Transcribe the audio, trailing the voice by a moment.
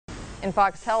In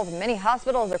Fox Health, many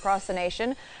hospitals across the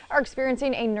nation are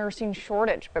experiencing a nursing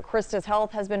shortage, but CHRISTUS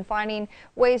Health has been finding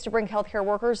ways to bring healthcare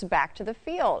workers back to the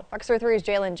field. Fox 3's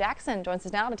Jalen Jackson joins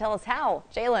us now to tell us how.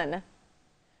 Jalen.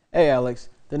 Hey Alex,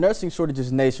 the nursing shortage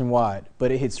is nationwide,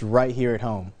 but it hits right here at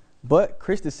home. But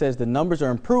CHRISTUS says the numbers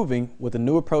are improving with a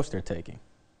new approach they're taking.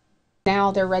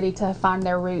 Now they're ready to find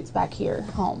their roots back here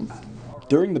home.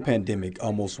 During the pandemic,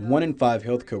 almost 1 in 5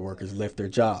 healthcare workers left their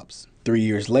jobs. 3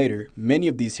 years later, many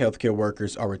of these healthcare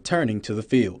workers are returning to the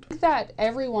field. I think that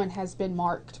everyone has been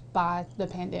marked by the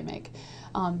pandemic.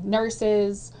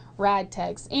 Nurses, rad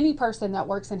techs, any person that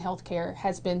works in healthcare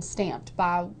has been stamped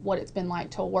by what it's been like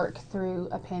to work through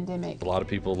a pandemic. A lot of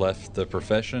people left the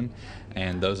profession,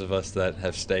 and those of us that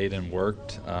have stayed and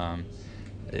worked,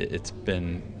 it's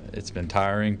been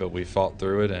tiring, but we fought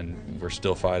through it and we're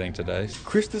still fighting today.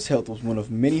 CHRISTUS Health was one of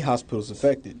many hospitals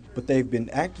affected, but they've been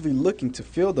actively looking to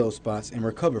fill those spots and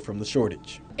recover from the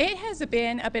shortage. It has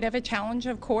been a bit of a challenge,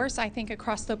 of course, I think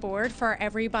across the board for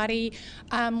everybody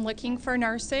looking for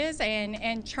nurses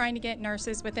and trying to get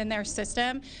nurses within their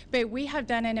system, but we have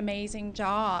done an amazing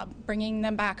job bringing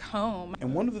them back home.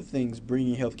 And one of the things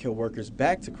bringing healthcare workers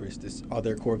back to CHRISTUS are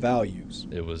their core values.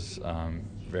 It was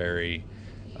very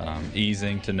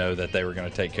easing to know that they were going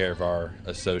to take care of our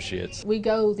associates. We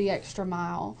go the extra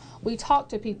mile. We talk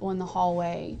to people in the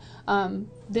hallway.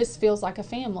 This feels like a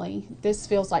family. This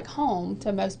feels like home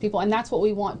to most people, and that's what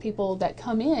we want people that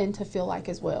come in to feel like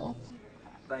as well.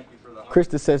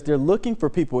 CHRISTUS says they're looking for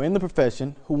people in the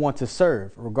profession who want to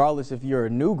serve, regardless if you're a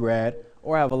new grad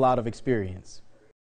or have a lot of experience.